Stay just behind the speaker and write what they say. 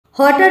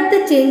What are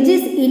the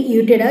changes in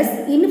uterus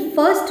in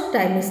first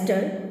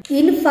trimester?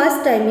 In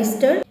first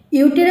trimester,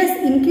 uterus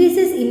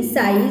increases in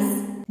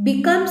size,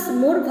 becomes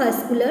more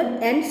vascular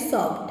and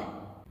soft.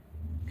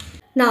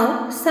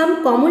 Now,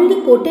 some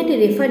commonly quoted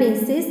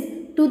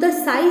references to the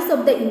size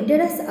of the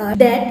uterus are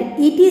that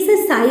it is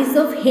a size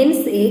of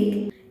hen's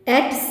egg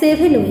at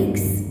 7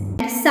 weeks,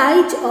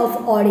 size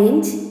of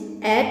orange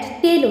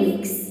at 10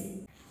 weeks,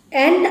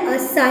 and a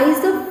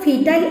size of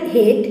fetal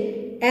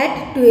head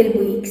at 12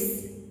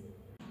 weeks.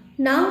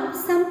 Now,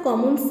 some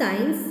common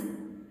signs.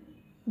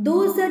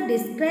 Those are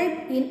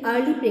described in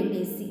early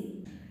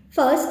pregnancy.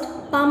 First,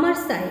 Palmer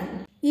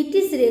sign. It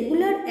is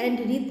regular and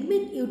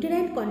rhythmic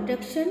uterine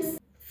contractions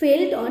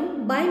felt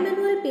on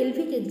bimanual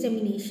pelvic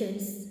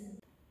examinations.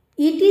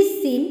 It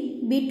is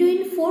seen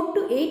between 4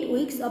 to 8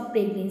 weeks of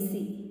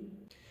pregnancy.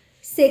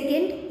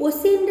 Second,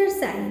 Osinder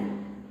sign.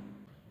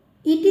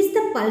 It is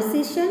the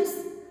pulsations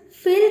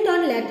felt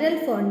on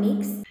lateral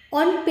fornix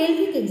on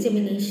pelvic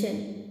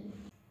examination.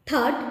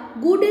 Third,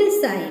 Goodell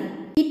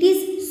sign. It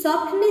is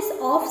softness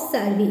of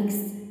cervix.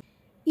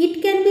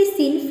 It can be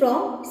seen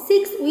from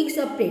 6 weeks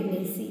of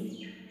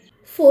pregnancy.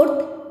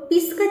 Fourth,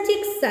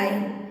 Piskachek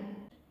sign.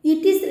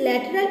 It is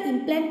lateral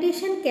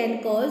implantation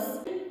can cause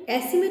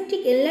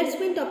asymmetric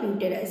enlargement of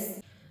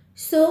uterus.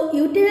 So,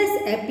 uterus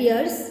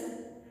appears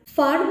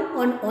firm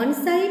on one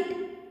side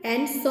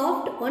and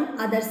soft on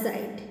other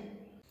side.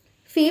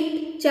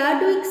 Fifth,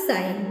 Chadwick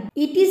sign.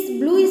 It is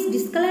bluish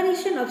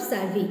discoloration of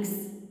cervix.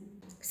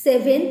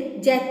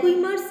 Seventh,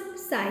 Jacquemus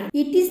sign.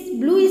 It is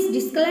bluish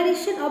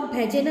discoloration of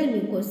vaginal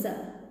mucosa.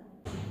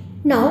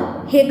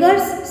 Now,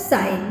 Hager's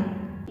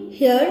sign.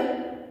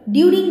 Here,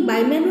 during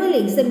bimanual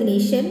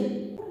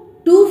examination,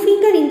 two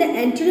fingers in the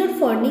anterior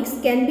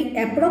fornix can be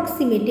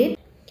approximated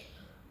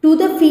to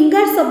the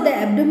fingers of the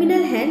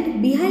abdominal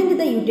hand behind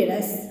the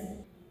uterus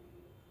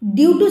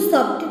due to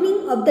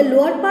softening of the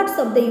lower parts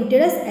of the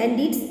uterus and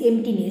its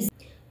emptiness.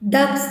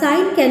 The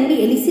sign can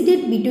be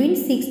elicited between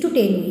 6 to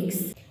 10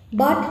 weeks,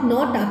 but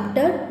not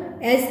after,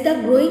 as the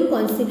growing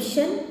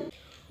conception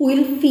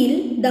will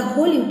fill the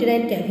whole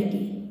uterine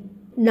cavity.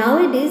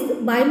 Nowadays,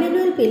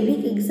 bimanual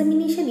pelvic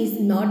examination is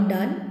not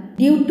done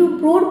due to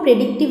poor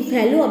predictive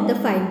value of the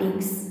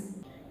findings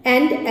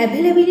and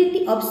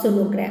availability of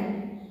sonogram.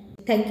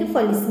 Thank you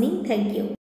for listening. Thank you.